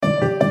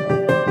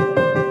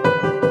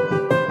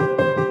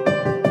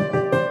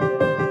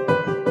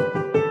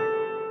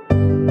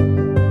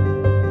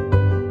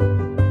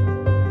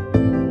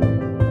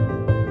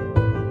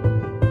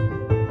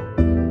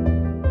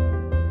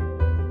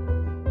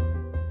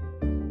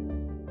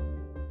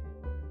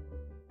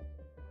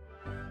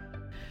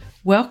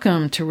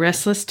Welcome to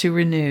Restless to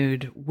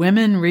Renewed,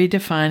 Women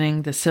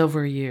Redefining the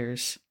Silver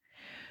Years.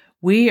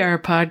 We are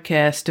a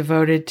podcast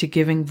devoted to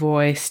giving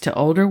voice to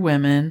older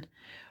women,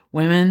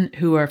 women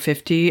who are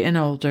 50 and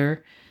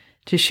older,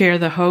 to share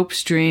the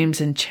hopes,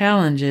 dreams, and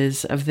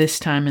challenges of this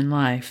time in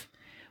life.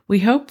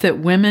 We hope that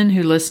women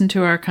who listen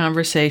to our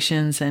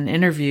conversations and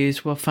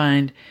interviews will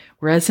find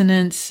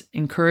resonance,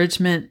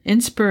 encouragement,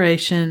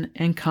 inspiration,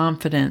 and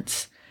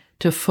confidence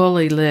to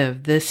fully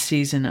live this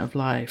season of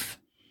life.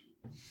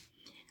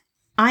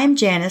 I'm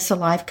Janice, a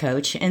life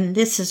coach, and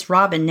this is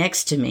Robin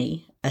next to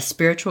me, a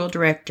spiritual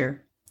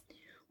director.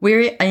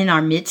 We're in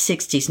our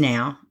mid-60s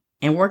now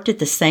and worked at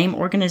the same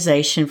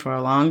organization for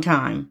a long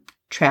time,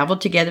 traveled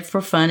together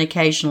for fun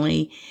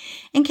occasionally,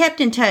 and kept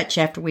in touch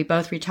after we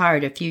both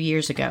retired a few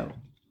years ago.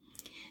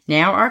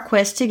 Now our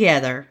quest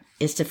together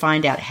is to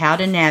find out how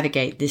to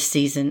navigate this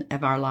season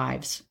of our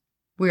lives.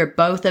 We are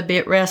both a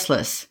bit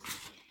restless,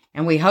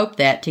 and we hope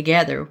that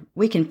together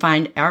we can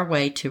find our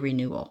way to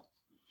renewal.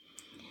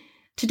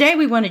 Today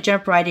we want to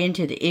jump right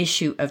into the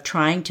issue of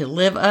trying to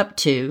live up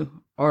to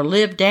or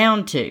live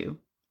down to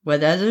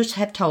what others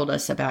have told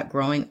us about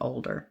growing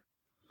older.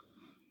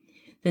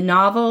 The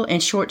novel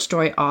and short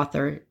story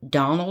author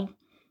Donald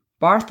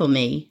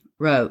Barthelme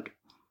wrote,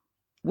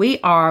 "We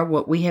are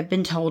what we have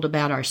been told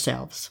about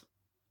ourselves.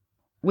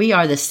 We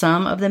are the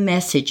sum of the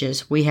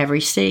messages we have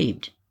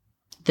received,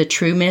 the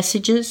true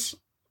messages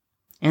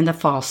and the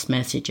false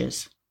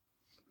messages."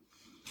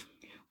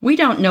 We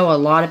don't know a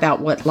lot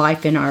about what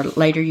life in our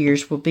later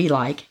years will be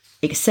like,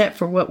 except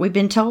for what we've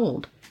been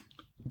told.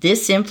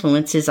 This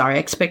influences our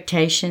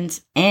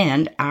expectations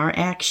and our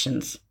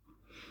actions.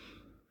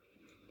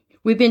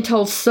 We've been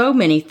told so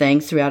many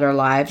things throughout our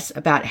lives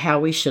about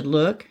how we should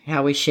look,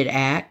 how we should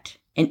act,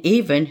 and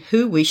even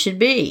who we should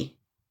be.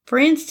 For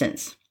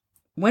instance,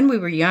 when we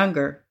were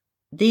younger,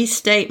 these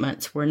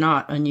statements were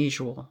not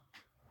unusual.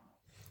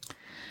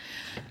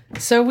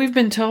 So we've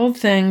been told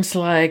things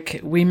like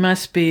we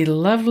must be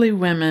lovely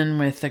women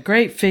with a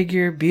great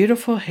figure,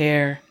 beautiful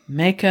hair,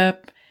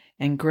 makeup,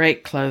 and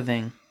great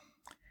clothing.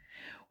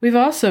 We've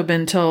also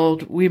been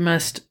told we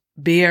must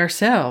be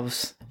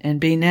ourselves and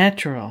be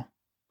natural.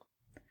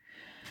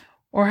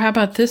 Or how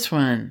about this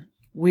one?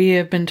 We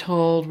have been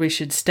told we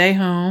should stay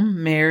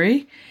home,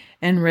 marry,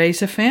 and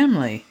raise a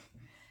family.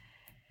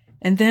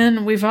 And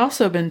then we've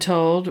also been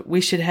told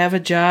we should have a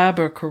job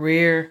or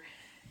career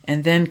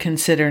and then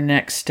consider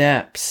next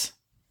steps.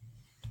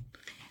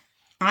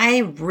 I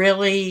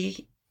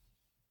really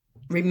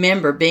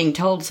remember being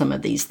told some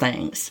of these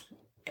things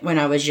when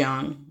I was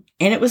young,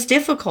 and it was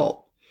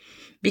difficult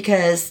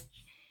because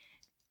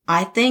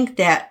I think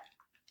that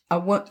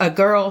a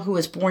girl who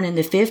was born in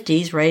the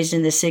 50s, raised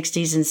in the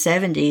 60s and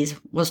 70s,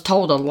 was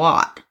told a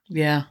lot.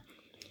 Yeah.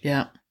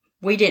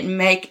 We didn't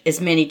make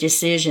as many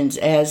decisions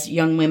as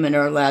young women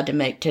are allowed to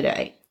make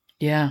today.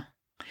 Yeah,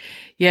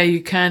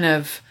 you kind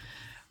of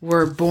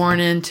were born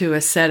into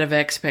a set of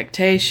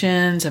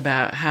expectations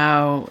about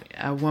how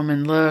a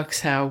woman looks,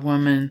 how a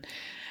woman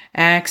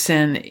acts,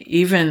 and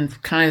even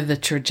kind of the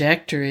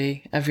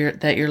trajectory of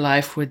that your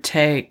life would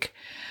take.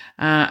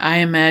 I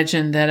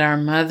imagine that our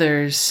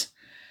mothers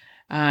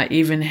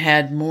even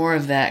had more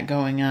of that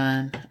going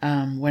on.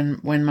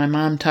 When my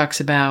mom talks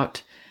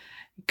about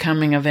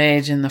coming of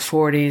age in the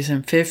 40s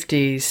and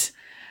 50s,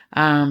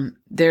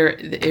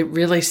 it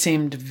really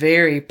seemed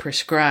very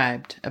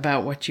prescribed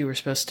about what you were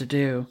supposed to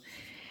do.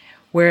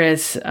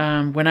 Whereas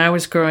when I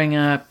was growing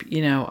up,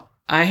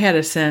 I had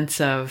a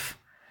sense of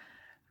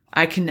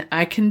I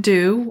can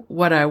do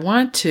what I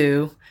want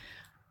to,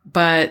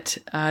 but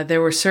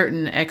there were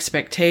certain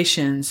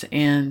expectations,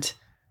 and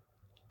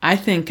I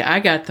think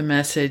I got the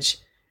message,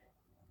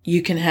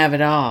 you can have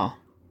it all.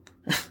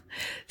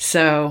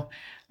 So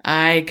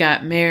I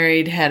got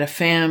married, had a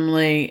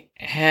family,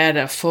 had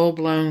a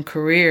full-blown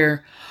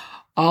career,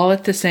 all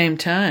at the same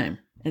time.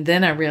 And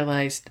then I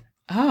realized,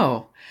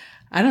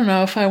 I don't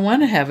know if I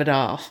want to have it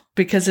all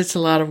because it's a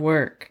lot of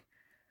work.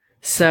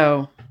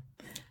 So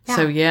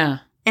yeah.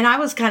 And I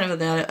was kind of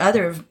the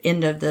other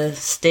end of the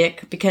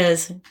stick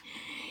because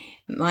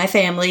my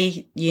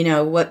family,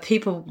 what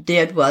people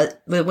did,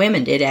 what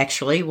women did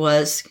actually,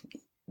 was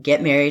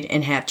get married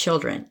and have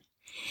children.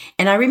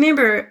 And I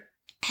remember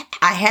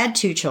I had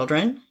 2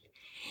 children,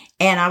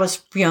 and I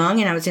was young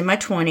and I was in my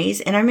 20s.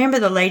 And I remember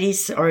the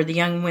ladies or the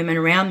young women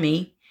around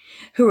me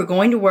who were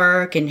going to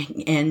work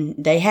and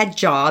they had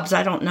jobs.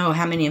 I don't know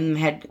how many of them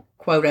had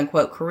quote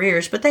unquote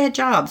careers, but they had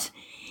jobs,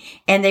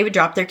 and they would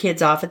drop their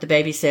kids off at the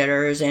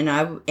babysitters.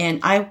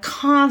 And I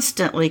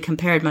constantly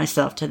compared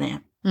myself to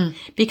them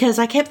because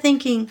I kept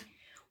thinking,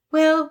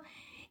 well,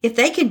 if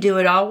they can do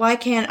it all, why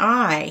can't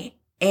I?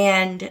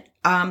 And,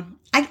 I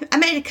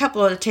made a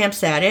couple of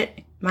attempts at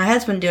it. My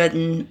husband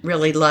didn't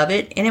really love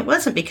it. And it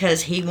wasn't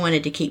because he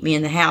wanted to keep me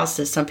in the house,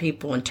 as some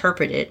people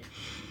interpret it.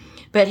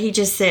 But he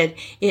just said,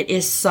 it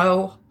is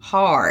so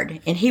hard.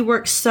 And he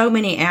worked so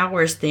many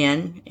hours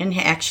then. And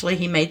actually,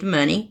 he made the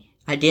money.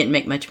 I didn't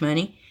make much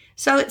money.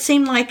 So it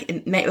seemed like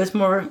it was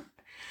more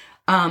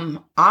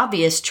an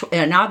obvious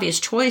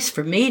choice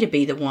for me to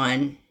be the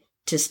one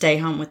to stay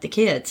home with the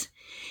kids.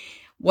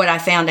 What I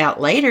found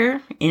out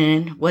later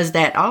was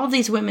that all of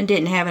these women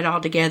didn't have it all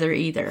together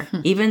either,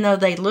 even though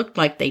they looked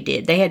like they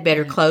did. They had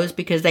better clothes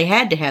because they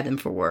had to have them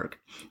for work.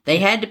 They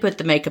had to put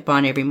the makeup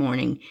on every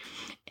morning.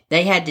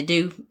 They had to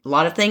do a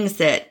lot of things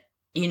that,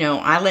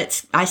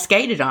 I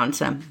skated on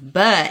some,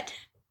 but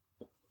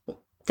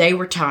they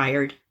were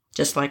tired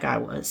just like I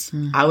was.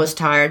 Mm-hmm. I was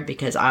tired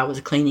because I was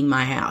cleaning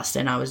my house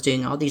and I was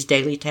doing all these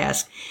daily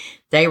tasks.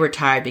 They were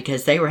tired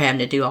because they were having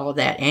to do all of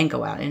that and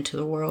go out into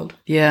the world.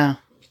 Yeah.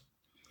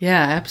 Yeah,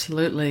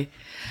 absolutely.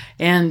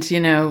 And,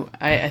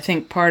 I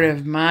think part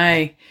of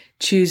my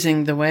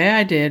choosing the way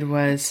I did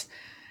was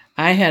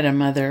I had a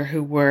mother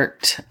who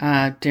worked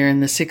during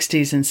the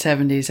 60s and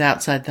 70s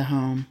outside the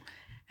home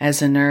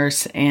as a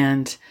nurse.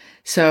 And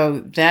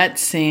so that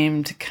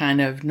seemed kind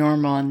of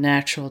normal and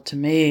natural to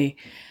me,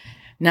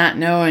 not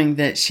knowing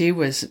that she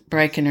was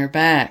breaking her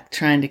back,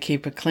 trying to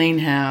keep a clean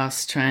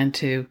house, trying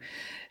to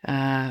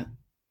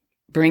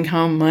bring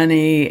home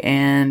money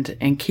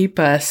and keep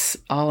us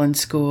all in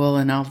school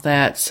and all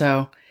that.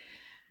 So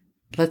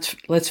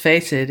let's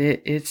face it,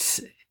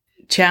 it's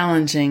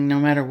challenging no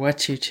matter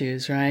what you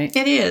choose, right?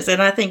 It is.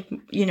 And I think,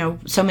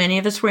 so many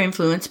of us were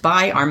influenced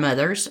by our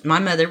mothers. My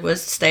mother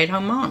was a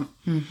stay-at-home mom.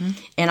 Mm-hmm.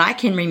 And I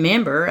can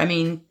remember, I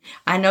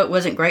know it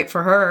wasn't great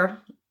for her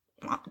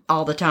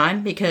all the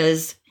time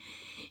because,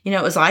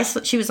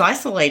 she was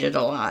isolated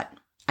a lot.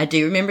 I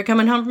do remember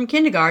coming home from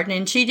kindergarten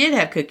and she did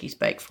have cookies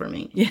baked for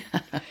me. Yeah.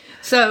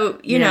 So,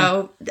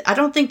 I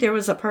don't think there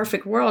was a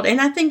perfect world.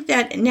 And I think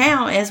that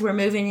now as we're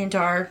moving into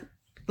our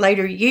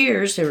later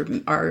years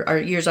or our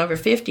years over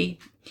 50,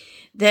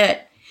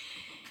 that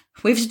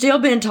we've still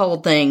been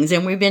told things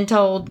and we've been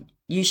told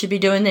you should be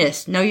doing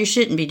this. No, you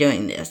shouldn't be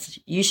doing this.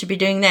 You should be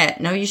doing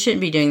that. No, you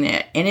shouldn't be doing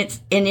that. And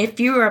if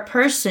you're a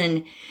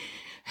person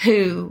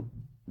who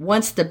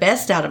wants the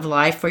best out of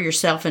life for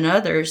yourself and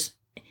others,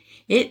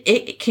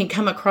 it can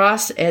come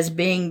across as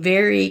being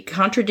very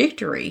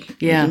contradictory.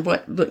 Yeah.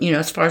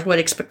 As far as what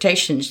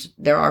expectations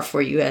there are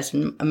for you as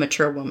a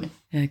mature woman.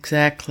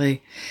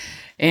 Exactly.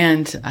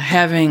 And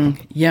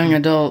having young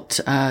adult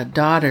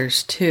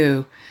daughters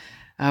too.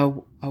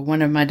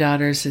 One of my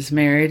daughters is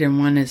married and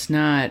one is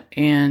not.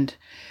 And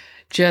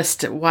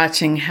just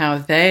watching how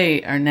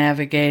they are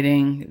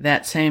navigating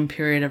that same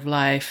period of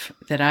life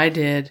that I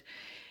did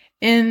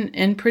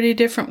in pretty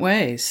different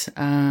ways.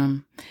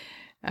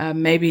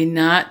 Maybe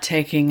not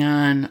taking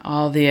on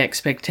all the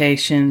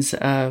expectations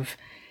of,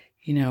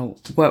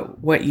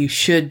 what you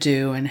should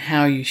do and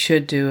how you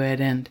should do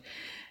it. And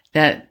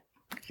that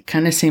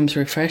kind of seems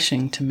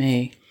refreshing to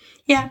me.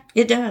 Yeah,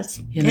 it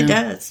does. It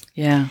does.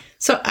 Yeah.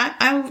 So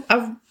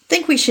I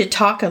think we should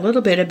talk a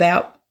little bit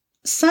about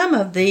some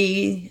of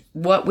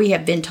what we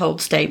have been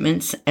told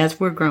statements as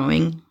we're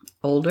growing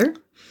older.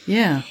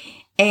 Yeah.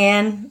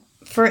 And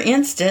for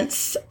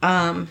instance,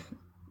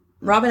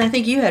 Robin, I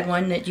think you had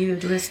one that you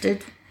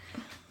listed.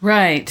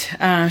 Right.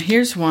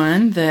 Here's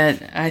one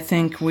that I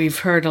think we've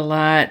heard a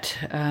lot.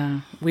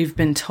 We've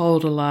been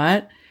told a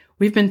lot.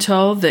 We've been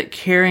told that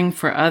caring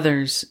for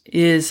others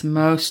is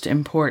most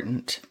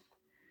important.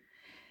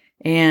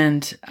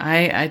 And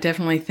I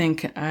definitely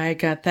think I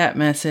got that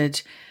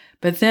message.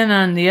 But then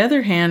on the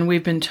other hand,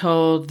 we've been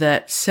told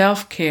that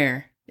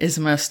self-care is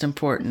most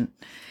important.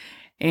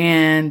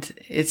 And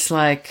it's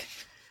like,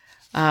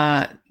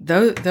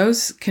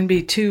 those can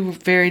be two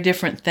very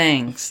different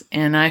things.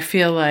 And I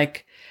feel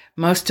like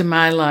most of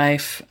my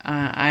life,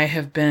 I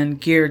have been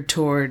geared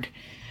toward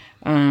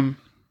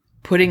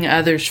putting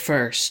others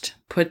first.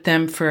 Put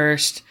them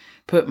first,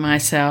 put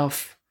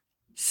myself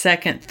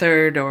second,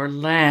 third, or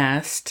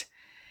last.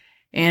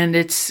 And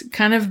it's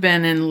kind of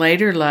been in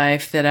later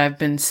life that I've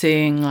been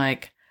seeing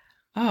like,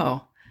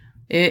 oh,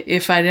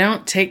 if I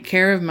don't take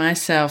care of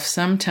myself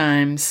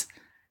sometimes,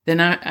 then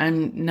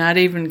I'm not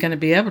even going to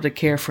be able to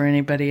care for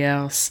anybody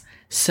else.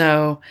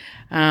 So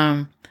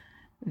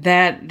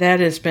that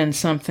has been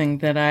something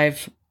that I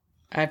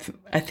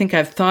think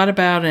I've thought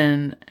about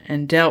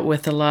and dealt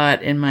with a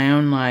lot in my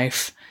own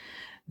life.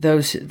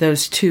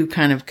 Those two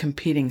kind of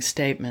competing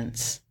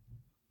statements.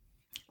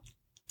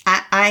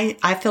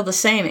 I feel the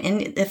same.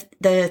 And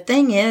the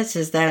thing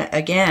is that,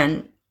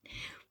 again,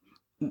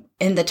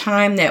 in the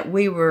time that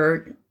we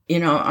were,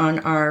 on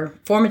our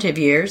formative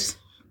years,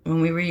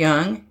 when we were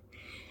young,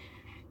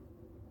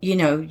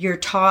 you're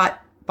taught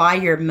by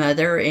your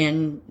mother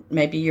and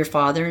maybe your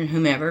father and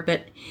whomever,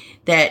 but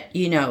that,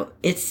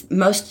 it's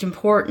most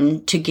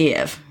important to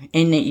give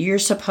and that you're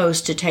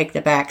supposed to take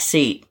the back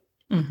seat.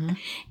 Mm-hmm.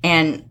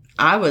 And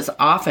I was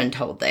often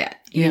told that,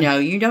 you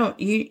don't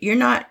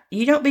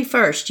be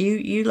first.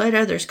 You let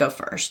others go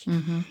first.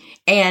 Mm-hmm.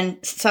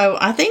 And so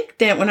I think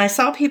that when I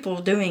saw people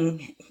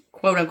doing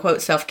quote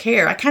unquote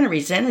self-care, I kind of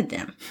resented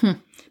them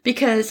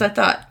because I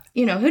thought,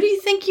 who do you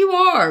think you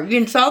are?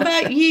 It's all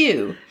about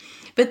you.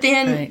 But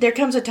then there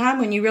comes a time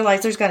when you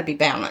realize there's got to be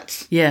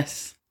balance.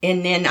 Yes.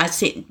 And then I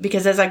see,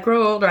 because as I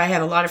grow older, I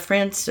have a lot of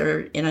friends,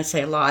 and I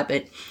say a lot,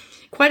 but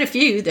quite a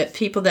few that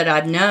people that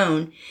I've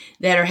known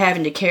that are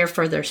having to care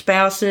for their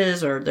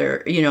spouses, or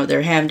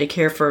they're having to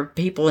care for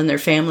people in their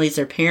families,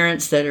 their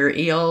parents that are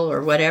ill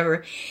or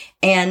whatever.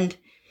 And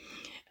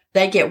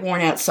they get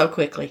worn out so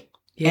quickly.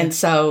 Yeah. And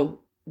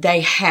so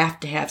they have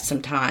to have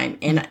some time.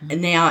 And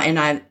now,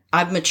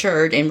 I've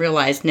matured and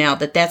realized now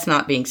that that's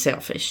not being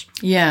selfish.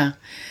 Yeah.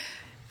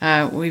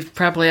 We've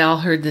probably all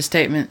heard the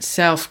statement,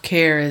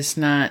 self-care is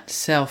not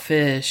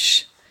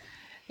selfish.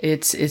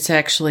 It's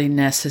actually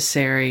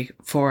necessary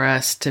for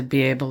us to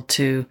be able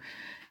to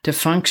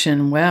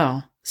function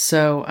well.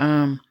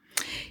 So,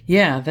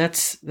 yeah,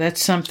 that's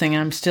something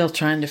I'm still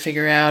trying to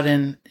figure out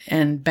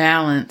and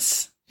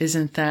balance.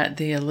 Isn't that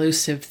the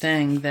elusive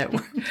thing that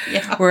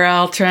we're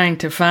all trying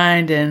to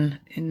find and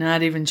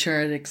not even sure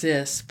it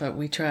exists, but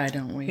we try,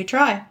 don't we? We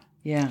try.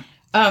 Yeah.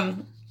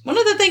 One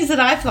of the things that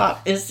I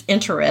thought is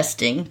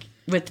interesting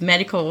with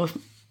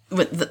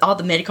all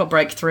the medical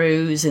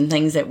breakthroughs and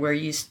things that we're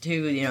used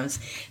to,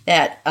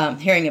 that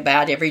hearing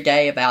about every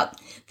day about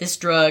this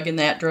drug and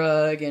that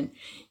drug, and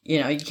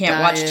you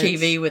can't watch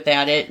TV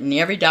without it, and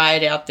every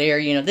diet out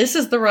there, this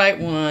is the right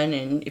one,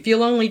 and if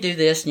you'll only do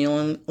this and you'll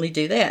only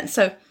do that. And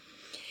so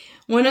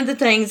one of the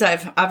things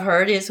I've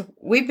heard is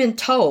we've been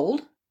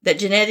told that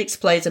genetics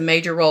plays a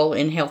major role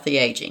in healthy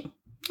aging.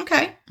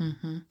 Okay,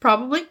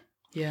 probably.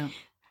 Yeah.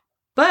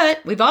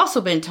 But we've also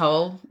been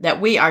told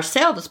that we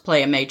ourselves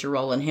play a major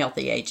role in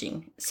healthy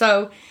aging.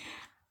 So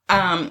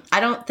I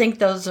don't think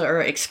those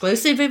are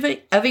exclusive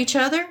of each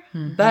other,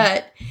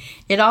 but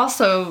it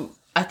also,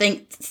 I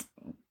think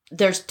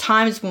there's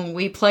times when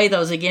we play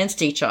those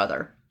against each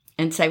other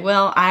and say,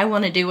 well, I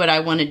want to do what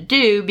I want to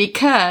do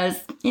because,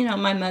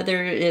 my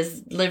mother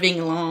is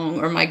living long,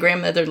 or my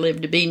grandmother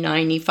lived to be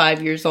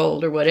 95 years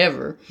old or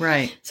whatever.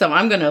 Right. So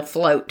I'm going to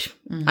float.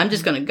 I'm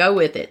just going to go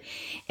with it.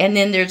 And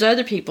then there's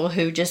other people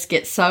who just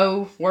get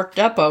so worked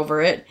up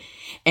over it,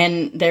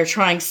 and they're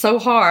trying so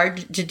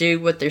hard to do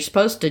what they're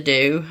supposed to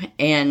do.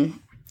 And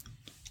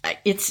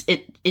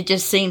it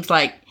just seems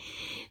like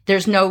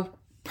there's no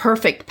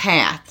perfect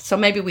path. So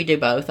maybe we do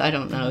both. I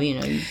don't know.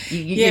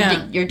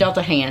 You're dealt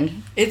a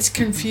hand. It's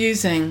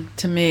confusing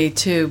to me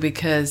too,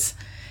 because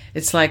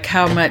it's like,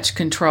 how much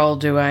control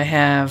do I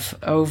have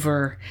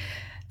over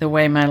the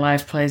way my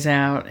life plays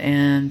out,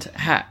 and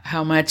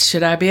how much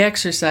should I be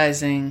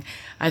exercising?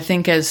 I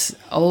think as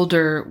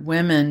older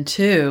women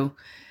too,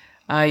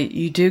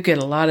 you do get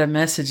a lot of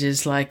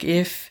messages like,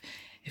 if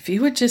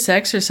you would just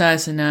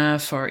exercise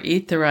enough or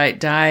eat the right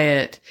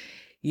diet,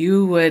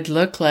 you would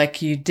look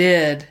like you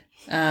did,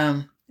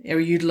 or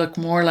you'd look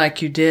more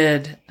like you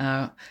did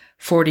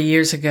 40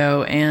 years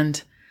ago.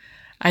 And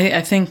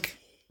I think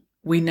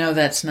we know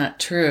that's not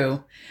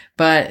true,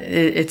 but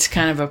it's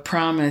kind of a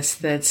promise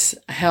that's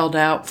held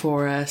out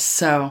for us.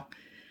 So,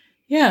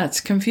 yeah, it's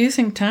a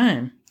confusing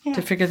time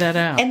to figure that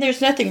out. And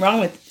there's nothing wrong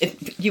with,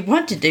 if you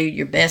want to do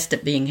your best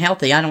at being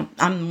healthy. I'm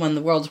one of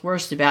the world's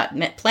worst about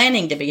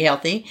planning to be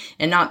healthy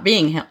and not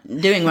doing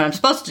what I'm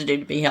supposed to do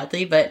to be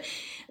healthy. But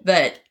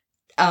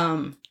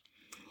I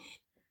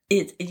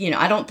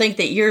don't think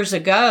that years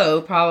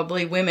ago,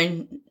 probably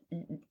women,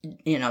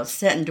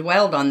 sat and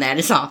dwelled on that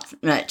as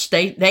much.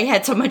 They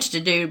had so much to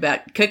do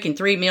about cooking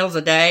 3 meals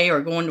a day,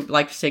 or going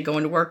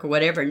to work or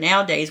whatever.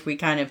 Nowadays, we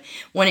kind of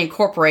want to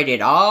incorporate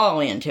it all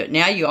into it.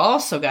 Now you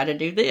also got to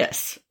do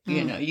this.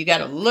 You got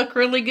to look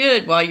really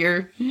good while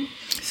you're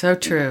so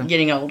true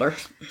getting older.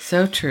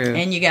 So true.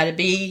 And you got to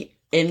be.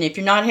 And if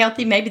you're not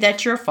healthy, maybe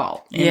that's your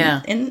fault.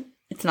 And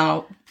it's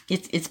not.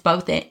 It's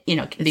both. Can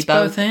be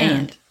both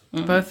and.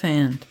 Both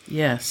and.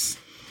 Yes.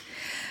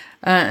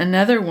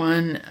 Another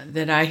one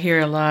that I hear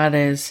a lot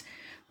is,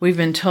 we've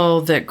been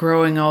told that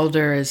growing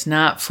older is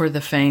not for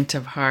the faint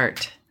of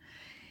heart.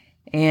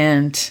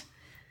 And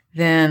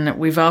then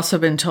we've also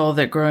been told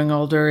that growing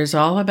older is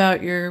all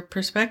about your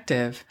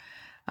perspective.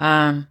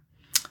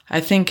 I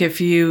think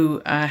if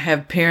you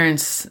have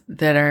parents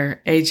that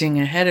are aging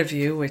ahead of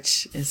you,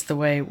 which is the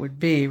way it would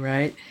be,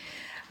 right?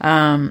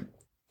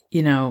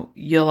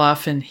 You'll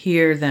often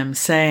hear them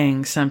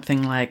saying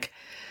something like,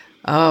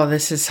 oh,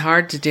 this is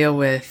hard to deal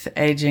with.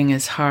 Aging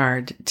is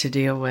hard to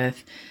deal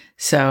with.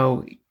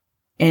 So,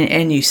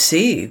 and you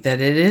see that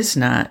it is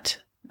not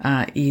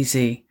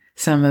easy,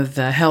 some of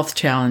the health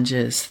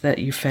challenges that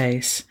you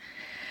face.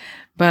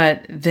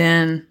 But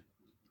then,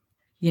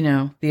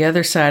 the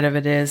other side of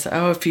it is,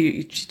 if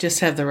you just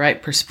have the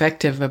right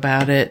perspective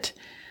about it,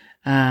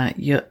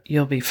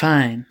 you'll be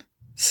fine.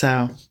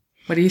 So,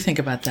 what do you think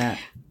about that?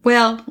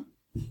 Well,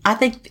 I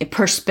think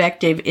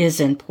perspective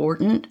is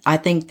important. I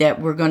think that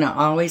we're going to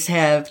always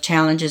have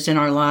challenges in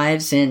our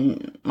lives.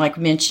 And like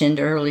mentioned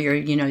earlier,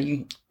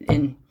 you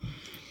can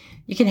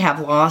have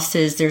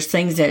losses. There's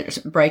things that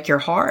break your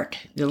heart.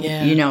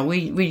 Yeah.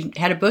 We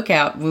had a book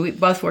out. We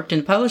both worked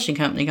in a publishing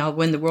company called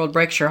When the World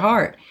Breaks Your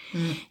Heart.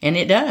 And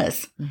it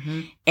does.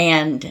 Mm-hmm.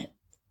 And,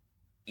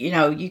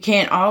 you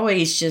can't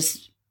always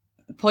just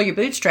pull your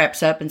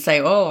bootstraps up and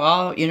say,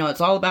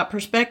 it's all about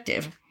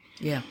perspective.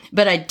 Yeah.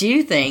 But I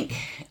do think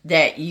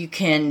that you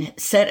can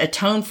set a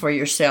tone for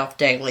yourself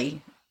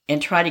daily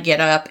and try to get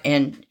up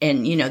and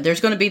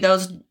there's going to be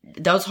those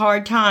those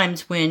hard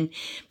times when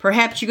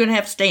perhaps you're going to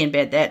have to stay in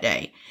bed that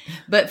day.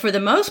 But for the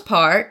most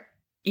part,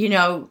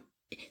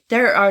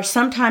 there are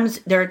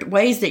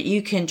ways that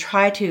you can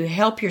try to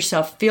help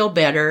yourself feel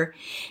better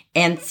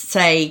and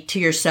say to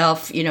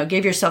yourself,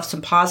 give yourself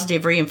some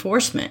positive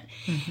reinforcement.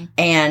 Mm-hmm.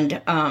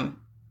 And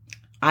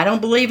I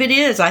don't believe it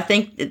is. I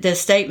think the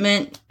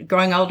statement,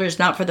 growing older is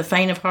not for the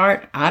faint of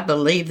heart, I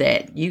believe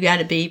that. You got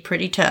to be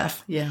pretty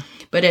tough. Yeah.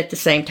 But at the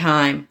same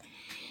time,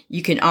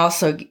 you can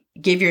also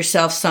give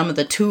yourself some of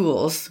the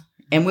tools,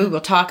 and we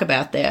will talk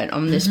about that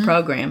on this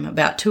program,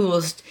 about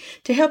tools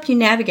to help you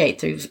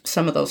navigate through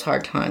some of those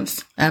hard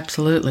times.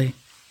 Absolutely.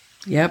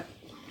 Yep.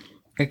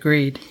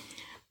 Agreed.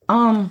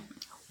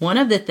 One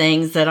of the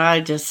things that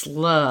I just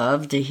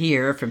love to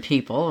hear from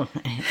people,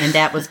 and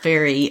that was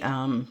very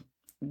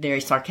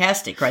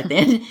sarcastic right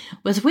then,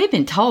 was we've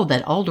been told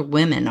that older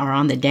women are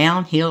on the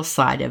downhill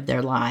side of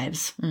their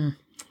lives. Mm.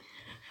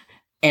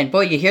 And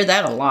boy, you hear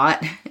that a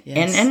lot.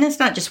 Yes. And it's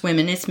not just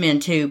women, it's men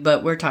too,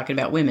 but we're talking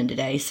about women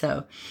today.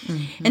 So,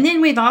 And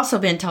then we've also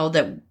been told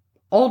that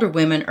older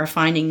women are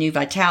finding new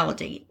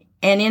vitality.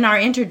 And in our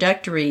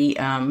introductory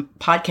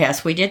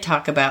podcast, we did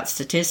talk about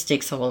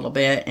statistics a little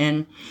bit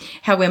and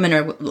how women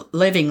are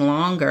living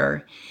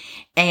longer.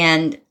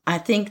 And I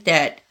think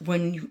that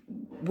when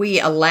we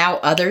allow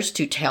others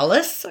to tell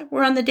us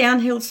we're on the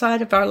downhill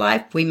side of our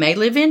life, we may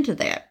live into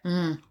that.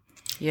 Mm.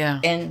 Yeah.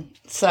 And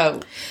so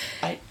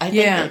I think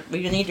that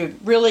we need to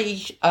really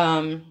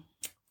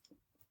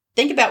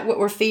think about what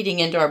we're feeding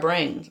into our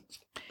brains.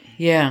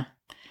 Yeah.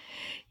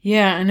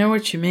 Yeah, I know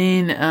what you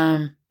mean.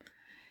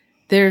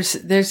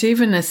 There's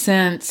even a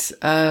sense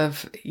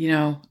of,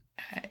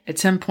 at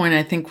some point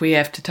I think we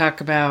have to talk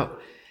about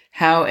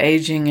how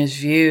aging is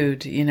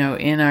viewed,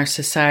 in our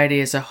society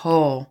as a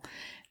whole,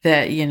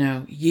 that,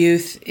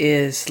 youth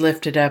is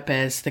lifted up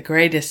as the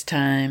greatest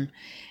time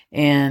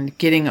and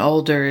getting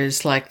older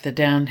is like the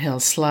downhill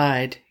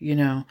slide,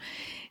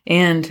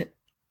 And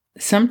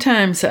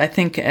sometimes I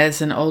think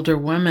as an older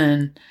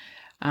woman,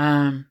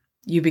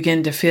 you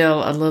begin to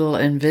feel a little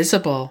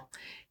invisible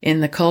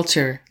in the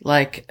culture,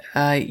 like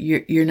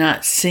you're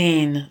not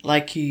seen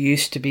like you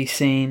used to be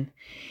seen.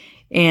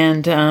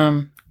 And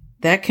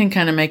that can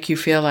kind of make you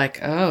feel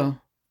like,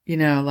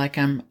 like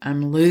I'm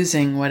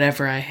losing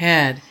whatever I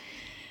had.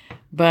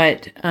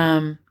 But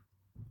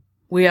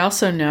we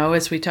also know,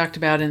 as we talked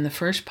about in the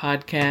first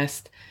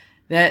podcast,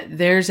 that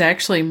there's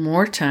actually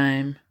more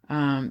time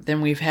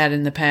than we've had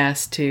in the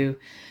past to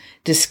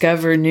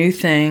discover new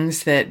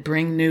things that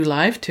bring new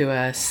life to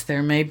us.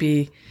 There may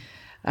be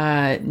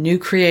new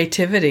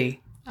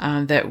creativity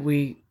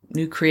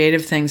new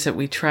creative things that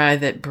we try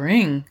that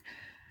bring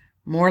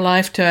more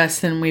life to us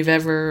than we've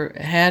ever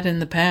had in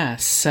the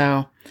past.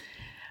 So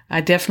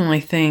I definitely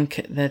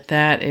think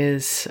that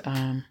is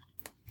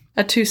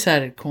a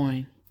two-sided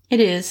coin. It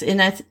is. And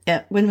that's,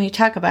 when we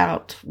talk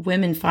about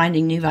women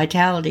finding new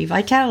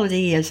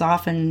vitality is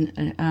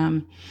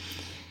often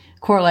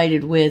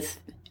correlated with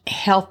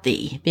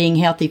being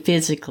healthy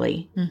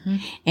physically. Mm-hmm.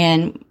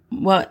 And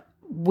what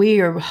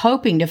we are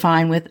hoping to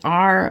find with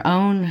our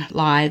own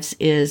lives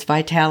is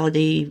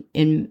vitality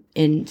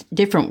in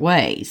different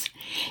ways.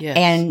 Yes.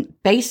 And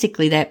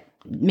basically that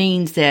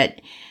means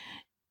that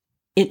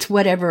it's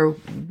whatever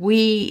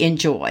we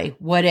enjoy,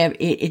 whatever.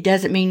 It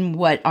doesn't mean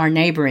what our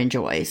neighbor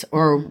enjoys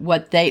or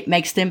what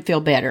makes them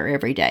feel better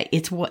every day.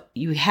 It's what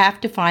you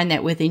have to find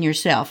that within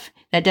yourself.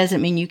 That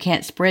doesn't mean you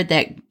can't spread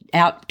that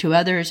out to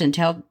others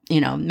and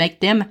make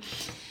them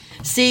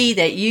see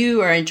that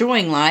you are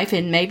enjoying life,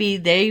 and maybe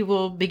they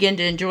will begin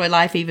to enjoy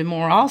life even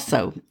more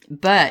also.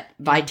 But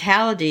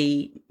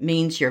vitality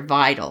means you're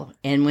vital.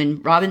 And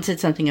when Robin said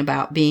something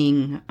about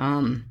being,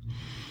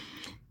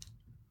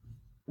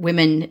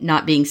 women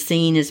not being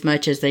seen as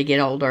much as they get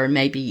older,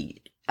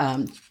 maybe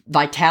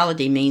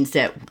vitality means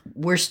that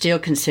we're still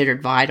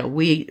considered vital.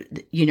 We,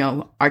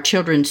 our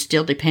children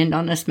still depend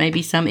on us,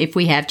 maybe some, if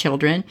we have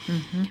children.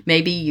 Mm-hmm.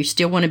 Maybe you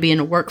still want to be in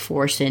a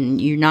workforce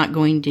and you're not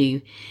going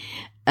to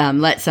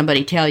let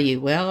somebody tell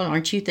you, well,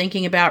 aren't you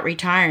thinking about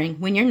retiring,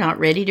 when you're not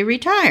ready to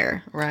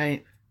retire?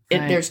 Right.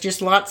 There's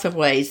just lots of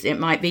ways. It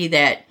might be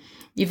that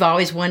you've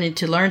always wanted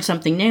to learn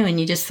something new and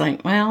you just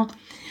think, well,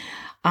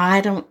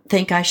 I don't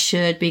think I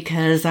should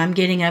because I'm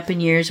getting up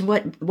in years.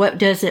 What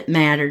does it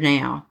matter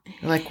now?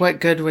 Like, what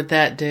good would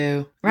that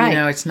do? Right.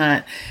 It's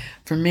not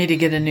for me to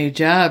get a new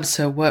job.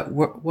 So what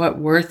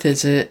worth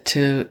is it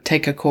to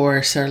take a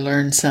course or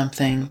learn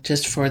something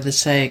just for the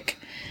sake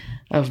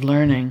of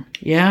learning?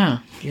 Yeah.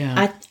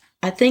 Yeah.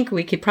 I think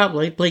we could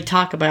probably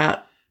talk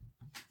about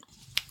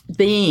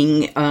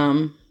being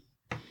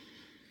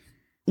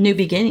new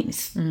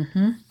beginnings,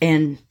 mm-hmm.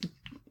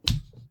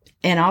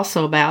 and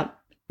also about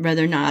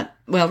whether or not.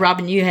 Well,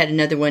 Robin, you had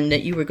another one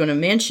that you were going to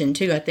mention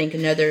too. I think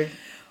another.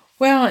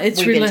 Well, we've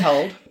been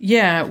told.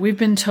 Yeah, we've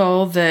been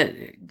told that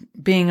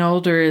being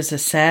older is a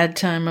sad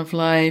time of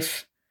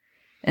life,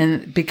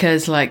 and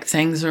because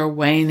things are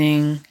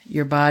waning,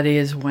 your body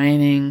is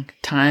waning,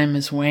 time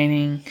is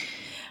waning.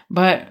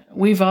 But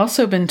we've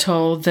also been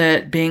told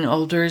that being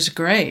older is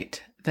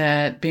great,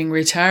 that being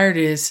retired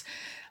is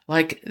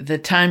like the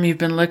time you've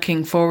been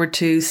looking forward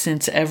to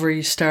since ever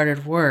you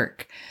started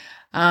work.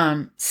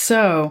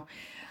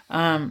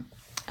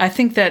 I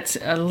think that's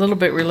a little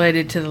bit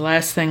related to the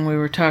last thing we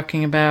were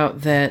talking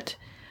about, that,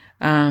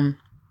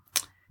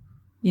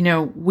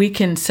 we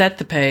can set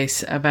the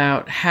pace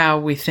about how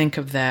we think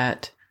of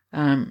that.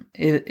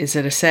 Is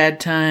it a sad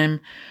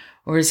time,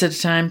 or is it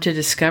a time to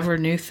discover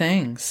new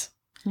things?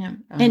 Yeah.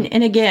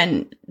 And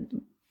again,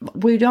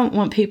 we don't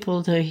want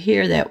people to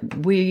hear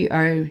that we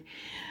are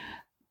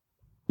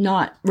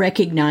not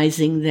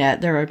recognizing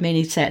that there are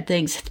many sad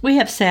things. We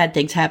have sad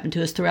things happen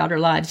to us throughout our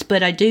lives,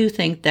 but I do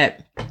think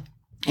that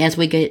as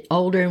we get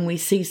older and we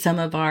see some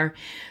of our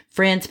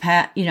friends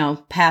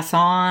pass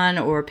on,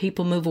 or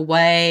people move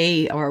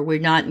away, or we're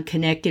not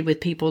connected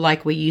with people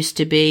like we used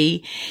to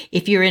be.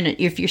 If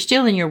you're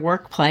still in your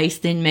workplace,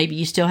 then maybe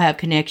you still have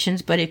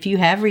connections, but if you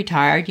have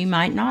retired, you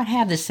might not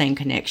have the same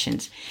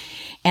connections.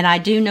 And I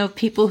do know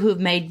people who've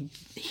made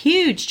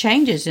huge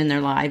changes in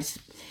their lives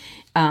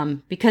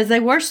because they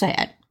were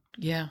sad.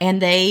 Yeah.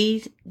 And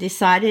they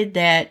decided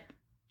that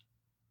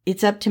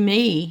it's up to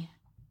me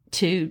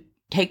to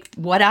take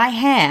what I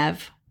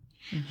have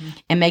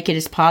and make it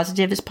as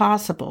positive as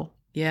possible.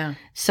 Yeah.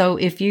 So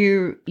if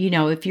you're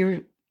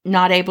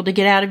not able to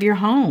get out of your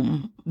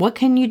home, what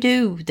can you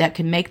do that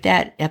can make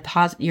that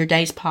your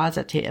day's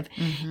positive?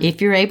 If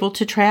you're able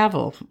to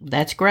travel,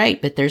 that's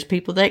great, but there's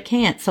people that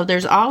can't. So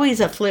there's always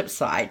a flip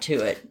side to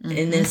it.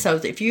 And then so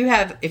if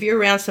you're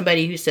around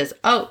somebody who says,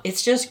 "Oh,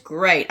 it's just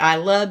great. I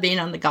love being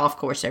on the golf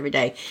course every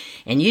day,"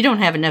 and you don't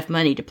have enough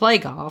money to play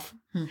golf,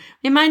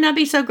 it might not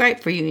be so great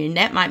for you, and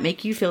that might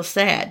make you feel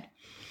sad.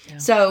 Yeah.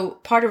 So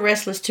part of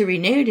Restless to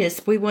Renewed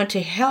is we want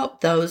to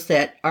help those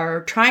that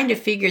are trying to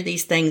figure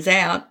these things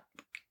out,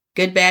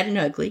 good, bad, and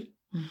ugly,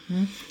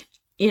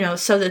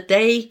 so that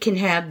they can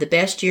have the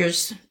best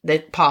years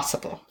that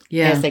possible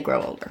as they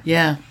grow older.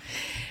 Yeah.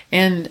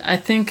 And I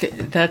think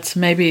that's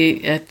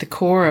maybe at the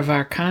core of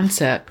our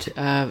concept,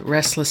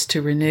 Restless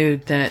to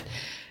Renewed, that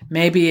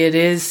maybe it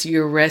is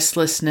your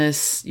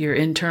restlessness, your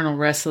internal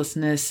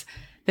restlessness,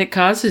 that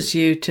causes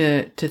you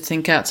to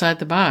think outside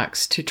the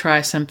box, to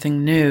try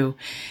something new,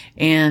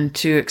 and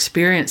to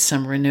experience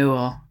some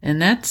renewal.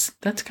 And that's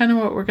kind of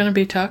what we're going to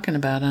be talking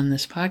about on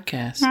this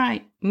podcast.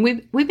 Right.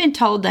 We've been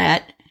told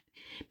that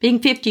being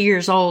 50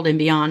 years old and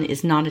beyond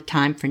is not a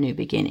time for new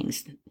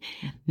beginnings.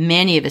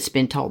 Many of us have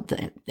been told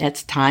that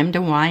that's time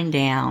to wind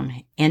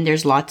down. And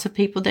there's lots of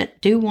people that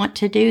do want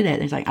to do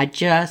that. It's like, I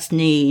just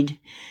need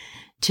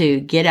to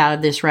get out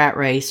of this rat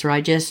race, or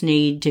I just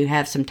need to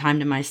have some time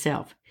to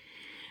myself.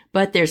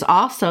 But there's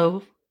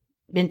also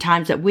been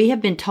times that we have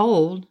been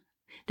told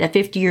that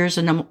 50 years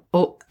and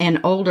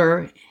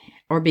older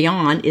or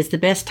beyond is the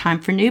best time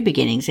for new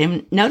beginnings.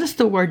 And notice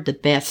the word "the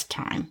best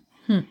time."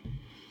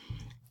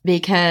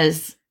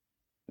 Because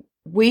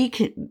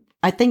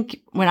I think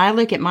when I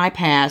look at my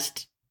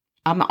past,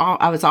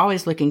 I was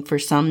always looking for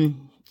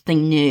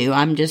something new.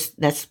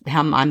 That's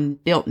how I'm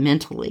built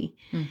mentally.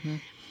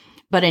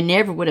 But I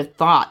never would have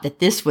thought that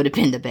this would have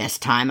been the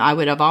best time. I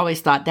would have always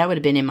thought that would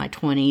have been in my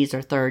 20s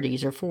or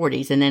 30s or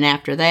 40s. And then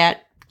after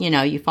that,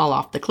 you fall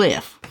off the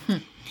cliff.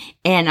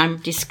 And I'm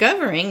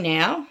discovering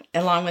now,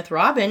 along with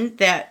Robin,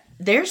 that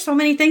there's so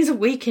many things that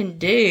we can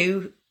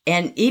do,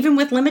 and even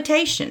with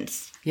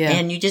limitations. Yeah.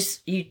 And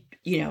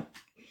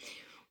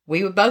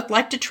we would both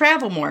like to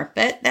travel more,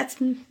 but that's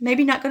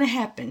maybe not going to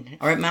happen,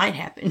 or it might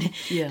happen.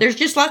 Yeah. There's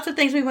just lots of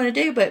things we want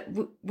to do, but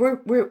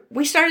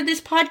we started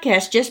this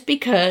podcast just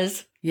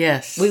because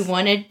we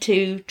wanted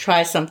to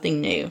try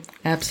something new.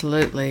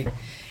 Absolutely.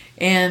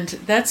 And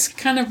that's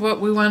kind of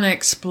what we want to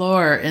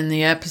explore in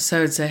the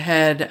episodes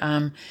ahead.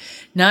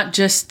 Not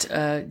just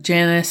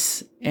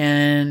Janice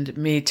and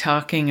me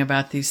talking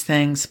about these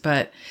things,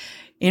 but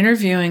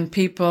interviewing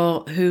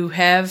people who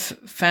have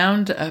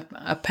found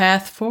a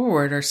path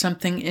forward or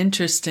something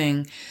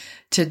interesting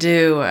to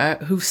do,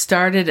 who've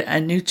started a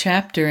new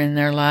chapter in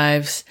their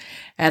lives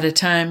at a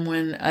time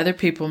when other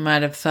people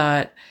might have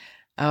thought,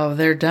 "Oh,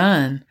 they're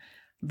done."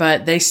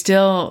 But they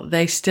still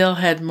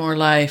had more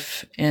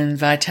life and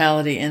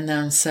vitality in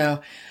them.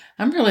 So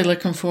I'm really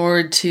looking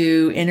forward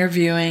to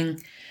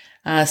interviewing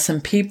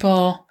some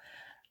people.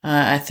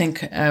 I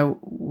think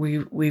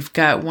we've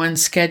got one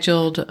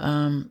scheduled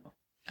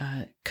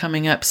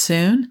coming up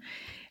soon.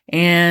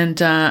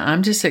 And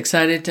I'm just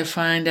excited to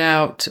find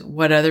out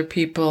what other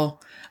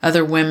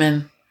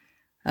women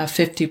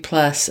 50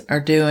 plus are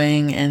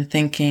doing and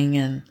thinking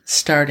and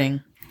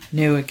starting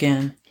new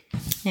again.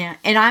 Yeah,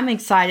 and I'm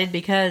excited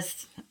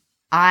because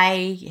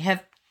I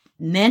have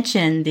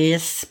mentioned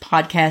this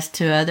podcast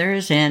to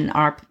others and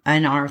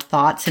our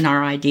thoughts and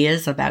our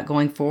ideas about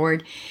going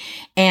forward.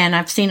 And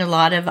I've seen a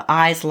lot of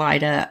eyes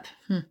light up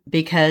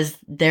because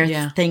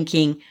they're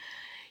thinking,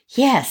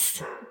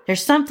 yes,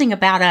 there's something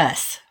about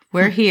us.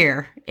 We're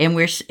here and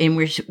we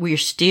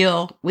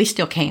still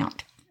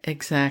count.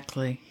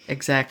 Exactly.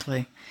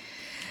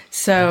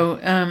 So,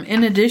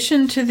 in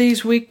addition to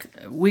these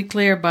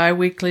weekly or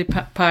bi-weekly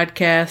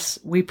podcasts,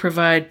 we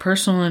provide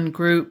personal and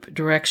group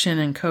direction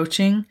and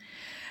coaching.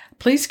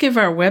 Please give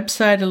our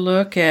website a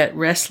look at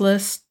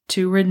restless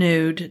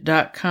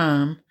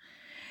restlesstorenewed.com.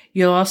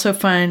 You'll also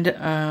find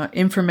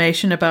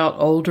information about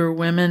older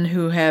women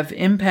who have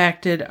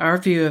impacted our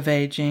view of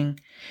aging,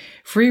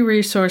 free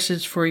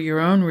resources for your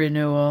own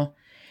renewal,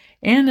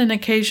 and an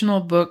occasional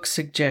book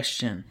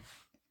suggestion.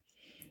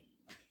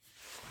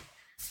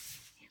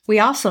 We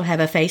also have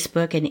a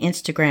Facebook and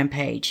Instagram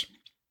page.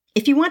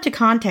 If you want to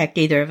contact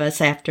either of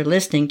us after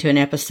listening to an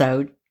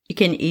episode, you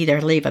can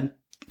either leave a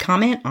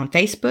comment on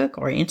Facebook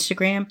or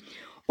Instagram,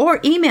 or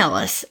email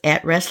us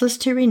at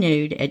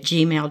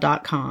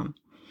restlesstorenewed@gmail.com.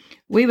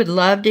 We would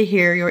love to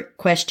hear your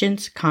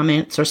questions,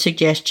 comments, or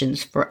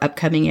suggestions for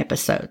upcoming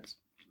episodes.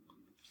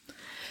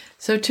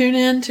 So tune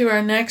in to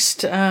our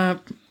next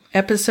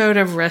episode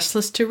of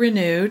Restless to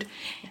Renewed.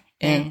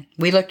 And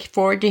we look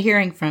forward to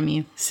hearing from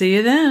you. See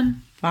you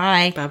then.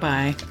 Bye.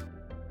 Bye-bye.